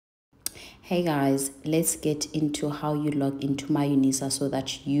Hey guys, let's get into how you log into my Unisa so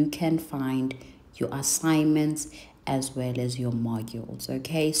that you can find your assignments as well as your modules.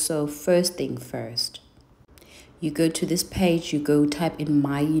 Okay, so first thing first, you go to this page, you go type in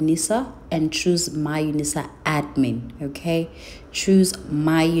my Unisa and choose my Unisa admin. Okay, choose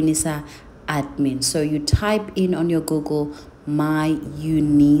my Unisa admin. So you type in on your Google my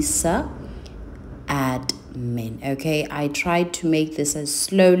Unisa admin. Okay, I tried to make this as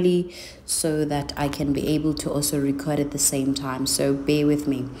slowly so that I can be able to also record at the same time, so bear with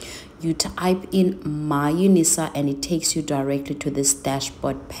me. You type in my Unisa and it takes you directly to this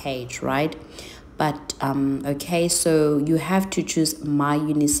dashboard page, right? But okay, so you have to choose my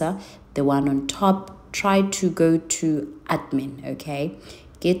Unisa, the one on top. Try to go to admin. Okay,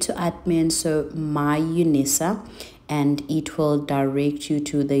 get to admin, so my Unisa, and it will direct you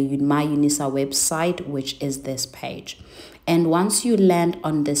to the my Unisa website, which is this page. And once you land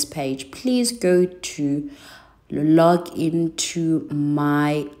on this page, please go to log into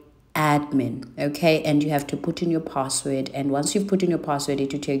my admin. Okay, and you have to put in your password, and once you've put in your password,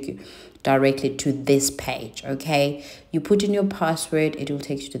 it will take you directly to this page. Okay, you put in your password, it will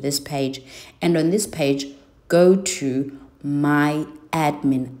take you to this page, and on this page go to my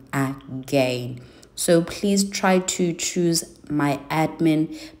admin again. So please try to choose my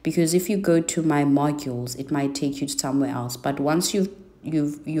admin, because if you go to my modules, it might take you to somewhere else. But once you've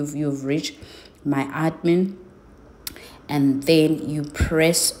reached my admin, and then you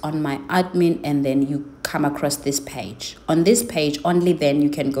press on my admin, and then you come across this page. On this page only then you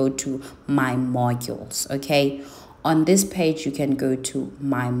can go to my modules. Okay, on this page you can go to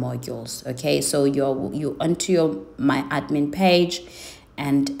my modules. Okay, so you onto your my admin page,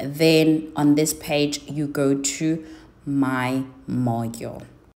 and then on this page you go to my module.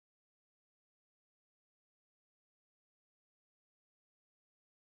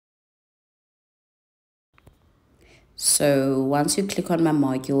 So once you click on my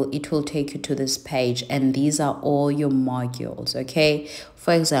module, it will take you to this page, and these are all your modules. Okay,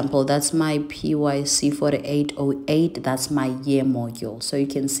 for example, that's my PYC 4808. That's my year module. So you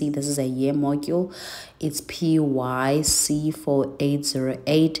can see this is a year module. It's PYC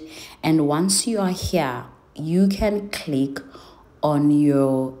 4808. And once you are here, you can click on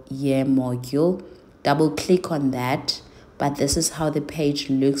your year module, double click on that. But this is how the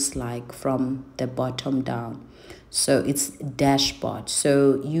page looks like from the bottom down. So it's dashboard.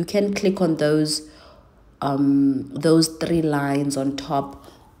 So you can click on those three lines on top,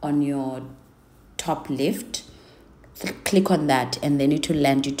 on your top left. Click on that, and then it will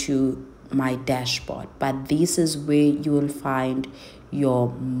land you to my dashboard. But this is where you will find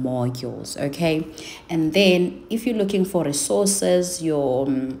your modules. Okay, and then if you're looking for resources, your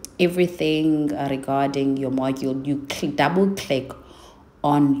everything regarding your module, you double click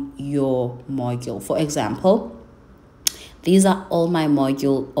on your module. For example, these are all my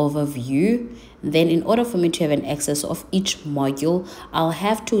module overview. Then in order for me to have an access of each module, I'll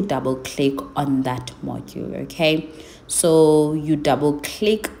have to double click on that module. Okay, so you double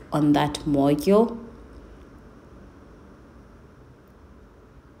click on that module.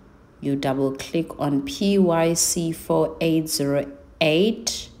 You double click on PYC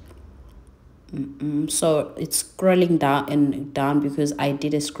 4808. So it's scrolling down because I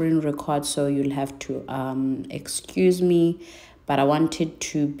did a screen record, so you'll have to excuse me, but I want it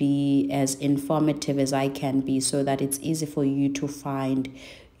to be as informative as I can be so that it's easy for you to find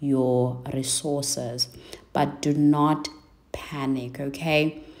your resources. But do not panic.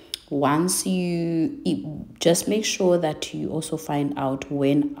 Okay, once you just make sure that you also find out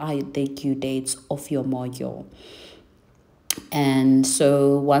when are the due dates of your module. And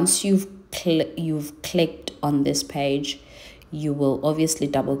so once you've clicked on this page, you will obviously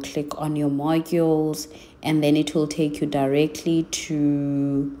double click on your modules, and then it will take you directly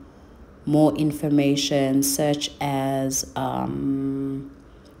to more information such as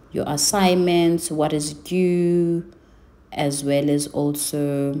your assignments, what is due, as well as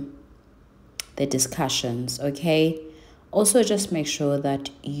also the discussions. Okay, also just make sure that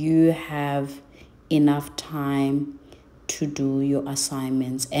you have enough time to do your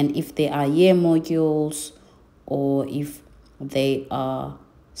assignments, and if they are year modules or if they are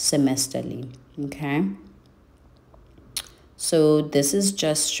semesterly. Okay, so this is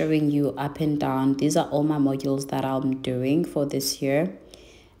just showing you up and down. These are all my modules that I'm doing for this year.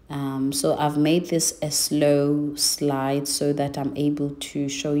 So I've made this a slow slide so that I'm able to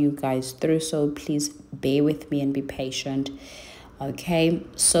show you guys through, so please bear with me and be patient. Okay,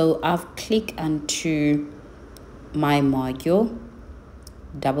 so I've clicked onto my module,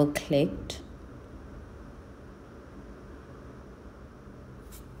 double clicked,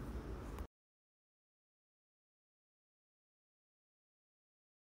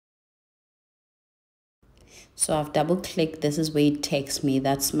 So I've double clicked. This is where it takes me.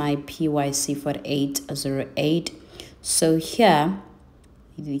 That's my PYC for 808. So here,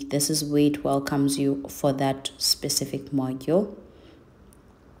 this is where it welcomes you for that specific module.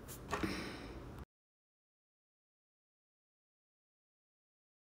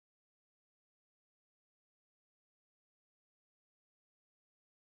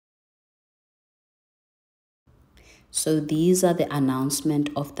 So these are the announcement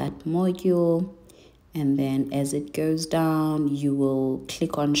of that module. And then as it goes down, you will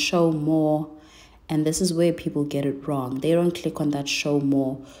click on show more. And this is where people get it wrong. They don't click on that show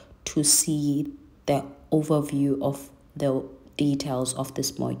more to see the overview of the details of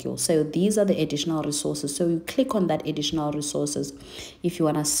this module. So these are the additional resources. So you click on that additional resources if you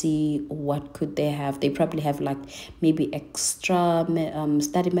want to see what could they have. They probably have like maybe extra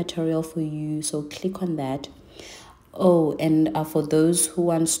study material for you. So click on that. Oh, and for those who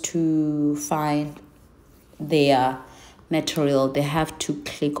wants to find their material, they have to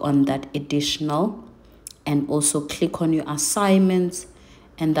click on that additional and also click on your assignments,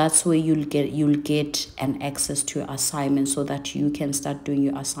 and that's where you'll get an access to your assignment so that you can start doing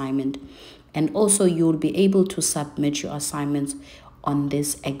your assignment. And also you'll be able to submit your assignments on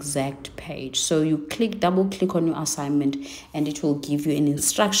this exact page. So you double click on your assignment and it will give you an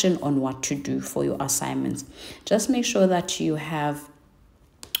instruction on what to do for your assignments. Just make sure that you have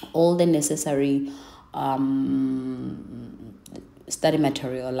all the necessary study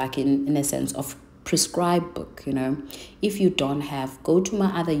material, like in a sense of prescribed book. If you don't have, go to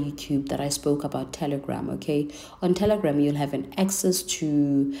my other YouTube that I spoke about, Telegram. Okay, on Telegram you'll have an access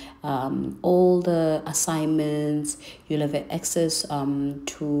to all the assignments. You'll have an access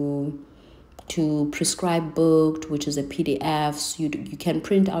to prescribed book, which is a PDFs you can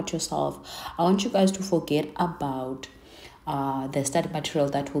print out yourself. I want you guys to forget about the study material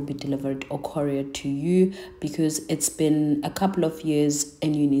that will be delivered or couriered to you, because it's been a couple of years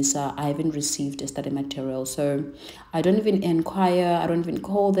in Unisa. I haven't received a study material, so I don't even inquire, I don't even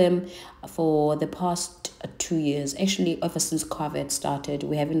call them for the past 2 years. Actually, ever since COVID started,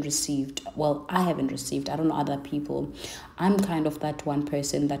 we haven't received, well, I haven't received, I don't know other people. I'm kind of that one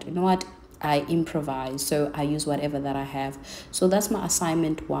person that, you know what, I improvise, so I use whatever that I have. So that's my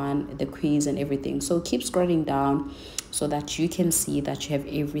assignment one, the quiz and everything. So keep scrolling down so that you can see that you have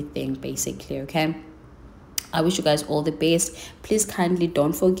everything basically. Okay, I wish you guys all the best. Please kindly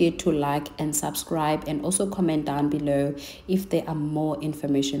don't forget to like and subscribe, and also comment down below if there are more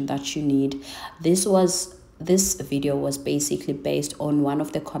information that you need. This video was basically based on one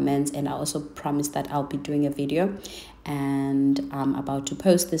of the comments, and I also promised that I'll be doing a video, and I'm about to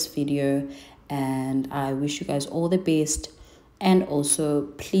post this video, and I wish you guys all the best. And also,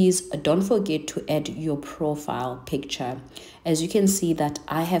 please don't forget to add your profile picture. As you can see that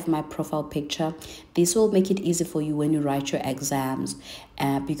I have my profile picture. This will make it easy for you when you write your exams,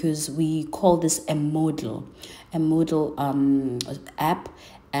 because we call this a Moodle app.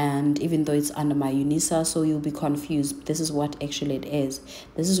 And even though it's under my Unisa, so you'll be confused. This is what actually it is.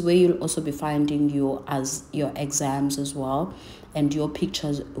 This is where you'll also be finding your exams as well, and your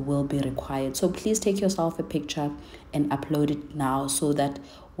pictures will be required. So please take yourself a picture and upload it now, so that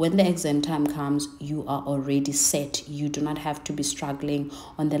when the exam time comes, you are already set. You do not have to be struggling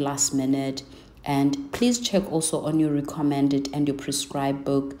on the last minute. And please check also on your recommended and your prescribed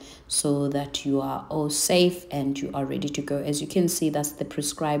book, so that you are all safe and you are ready to go. As you can see, that's the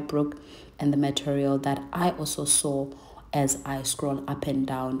prescribed book and the material that I also saw as I scroll up and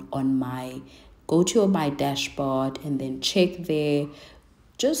down on my, go to my dashboard and then check there.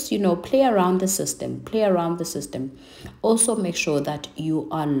 Just, play around the system. Also make sure that you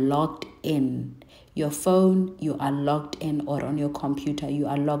are logged in. Your phone, you are logged in, or on your computer, you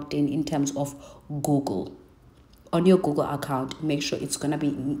are logged in terms of Google. On your Google account, make sure it's going to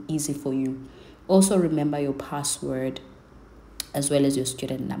be easy for you. Also remember your password as well as your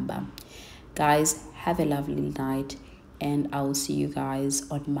student number. Guys, have a lovely night, and I will see you guys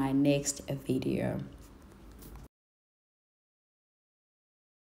on my next video.